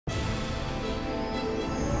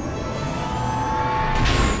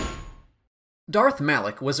Darth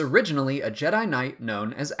Malak was originally a Jedi Knight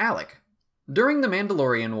known as Alec. During the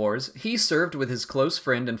Mandalorian Wars, he served with his close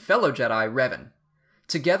friend and fellow Jedi Revan.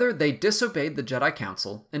 Together, they disobeyed the Jedi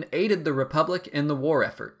Council and aided the Republic in the war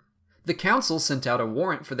effort. The Council sent out a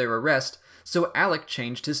warrant for their arrest, so Alec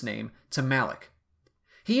changed his name to Malak.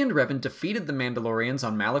 He and Revan defeated the Mandalorians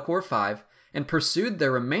on Malachor V and pursued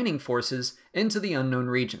their remaining forces into the unknown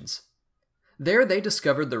regions. There they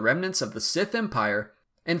discovered the remnants of the Sith Empire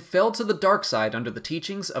and fell to the dark side under the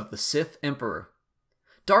teachings of the Sith Emperor.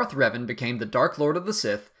 Darth Revan became the Dark Lord of the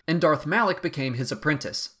Sith, and Darth Malak became his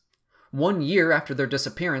apprentice. 1 year after their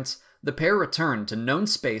disappearance, the pair returned to known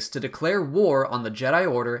space to declare war on the Jedi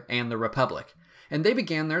Order and the Republic, and they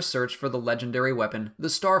began their search for the legendary weapon, the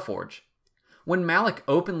Starforge. When Malak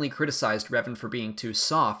openly criticized Revan for being too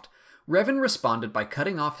soft, Revan responded by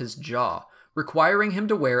cutting off his jaw, requiring him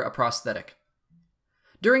to wear a prosthetic.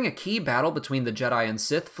 During a key battle between the Jedi and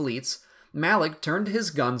Sith fleets, Malak turned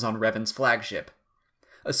his guns on Revan's flagship.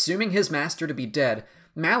 Assuming his master to be dead,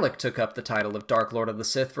 Malak took up the title of Dark Lord of the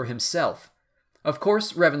Sith for himself. Of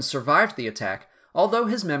course, Revan survived the attack, although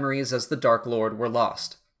his memories as the Dark Lord were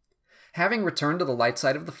lost. Having returned to the light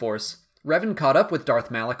side of the Force, Revan caught up with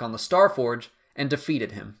Darth Malak on the Starforge and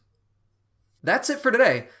defeated him. That's it for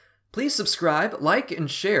today. Please subscribe, like,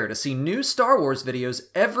 and share to see new Star Wars videos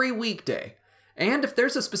every weekday. And if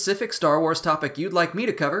there's a specific Star Wars topic you'd like me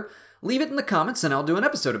to cover, leave it in the comments and I'll do an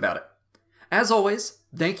episode about it. As always,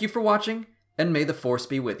 thank you for watching, and may the Force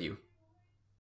be with you.